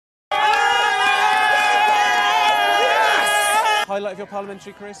highlight of your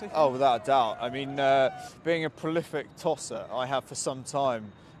parliamentary career so far? Oh, without a doubt. I mean, being a prolific tosser, I have for some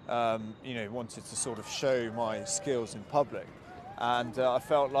time, wanted to sort of show my skills in public, and I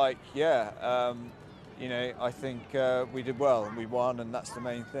felt like, I think we did well and we won, and that's the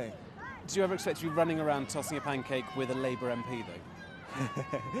main thing. Did you ever expect to be running around tossing a pancake with a Labour MP, though?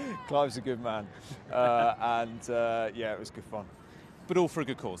 Clive's a good man, it was good fun. But all for a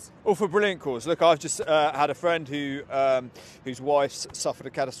good cause? All for a brilliant cause. Look, I've just had a friend whose wife suffered a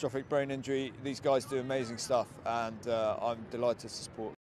catastrophic brain injury. These guys do amazing stuff, and I'm delighted to support.